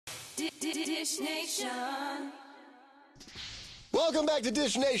Dish Nation. Welcome back to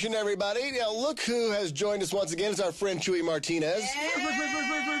Dish Nation, everybody. Now, look who has joined us once again. It's our friend Chuey Martinez.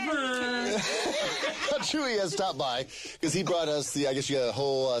 Chuey has stopped by because he brought us a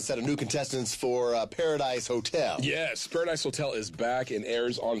whole set of new contestants for Paradise Hotel. Yes, Paradise Hotel is back and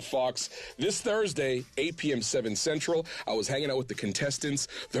airs on Fox this Thursday, 8 p.m. 7 Central. I was hanging out with the contestants.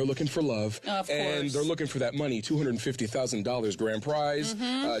 They're looking for love. Of course. And they're looking for that money, $250,000 grand prize.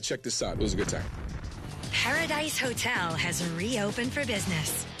 Check this out. It was a good time. Paradise Hotel has reopened for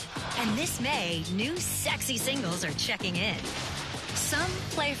business. And this May, new sexy singles are checking in. Some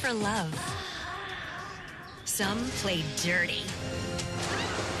play for love. Some play dirty.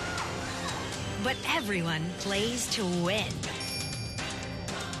 But everyone plays to win.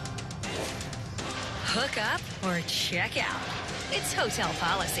 Hook up or check out. It's hotel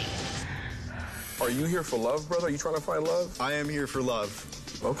policy. Are you here for love, brother? Are you trying to find love? I am here for love.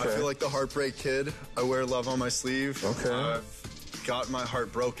 Okay. I feel like the heartbreak kid. I wear love on my sleeve. Okay. I've got my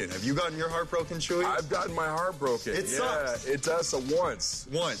heart broken. Have you gotten your heart broken, Chuey? I've gotten my heart broken. It sucks. Yeah, it does once.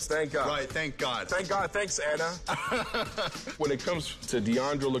 Once. Thank God. Right, thank God. Thank God. Thanks, Anna. When it comes to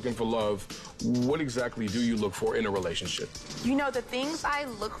Deandra looking for love, what exactly do you look for in a relationship? You know, the things I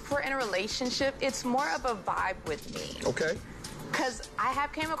look for in a relationship, it's more of a vibe with me. Okay. Because I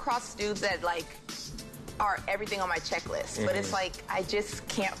have came across dudes that, like, are everything on my checklist. But it's like, I just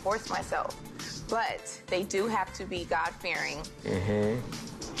can't force myself. But they do have to be God-fearing,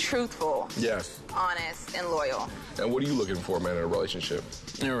 truthful, Yes. honest, and loyal. And what are you looking for, man, in a relationship?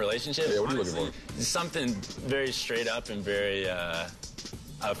 In a relationship? Yeah, what are you looking for? Something very straight up and very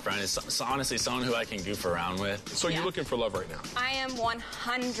upfront. It's honestly someone who I can goof around with. So you're looking for love right now? I am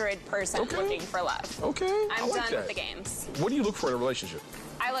 100% looking for love. Okay. I'm done with the games. What do you look for in a relationship?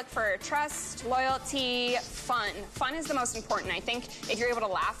 I look for trust, loyalty, fun. Fun is the most important. I think if you're able to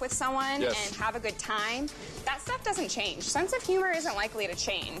laugh with someone and have a good time, that stuff doesn't change. Sense of humor isn't likely to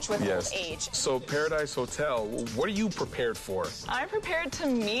change with old age. So Paradise Hotel, what are you prepared for? I'm prepared to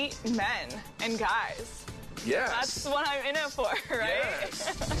meet men and guys. Yes. That's what I'm in it for, right?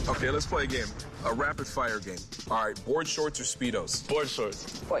 Yes. Okay, let's play a game. A rapid fire game. All right, board shorts or Speedos? Board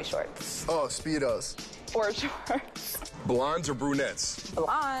shorts. Boy shorts. Oh, Speedos. Board shorts. Blondes or brunettes?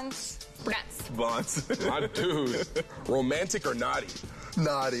 Blondes. Brunettes. Blondes. My dude. Romantic or naughty?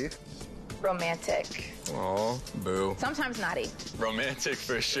 Naughty. Romantic. Oh, boo. Sometimes naughty. Romantic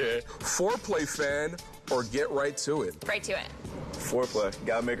for sure. Foreplay fan or get right to it? Right to it. Foreplay.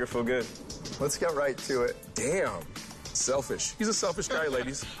 Gotta make her feel good. Let's get right to it. Damn. Selfish. He's a selfish guy,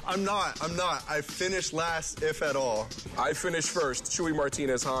 ladies. I'm not. I finished last, if at all. I finished first. Chuey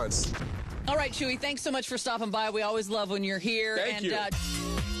Martinez, Hans. All right, Chuey, thanks so much for stopping by. We always love when you're here. Thank you.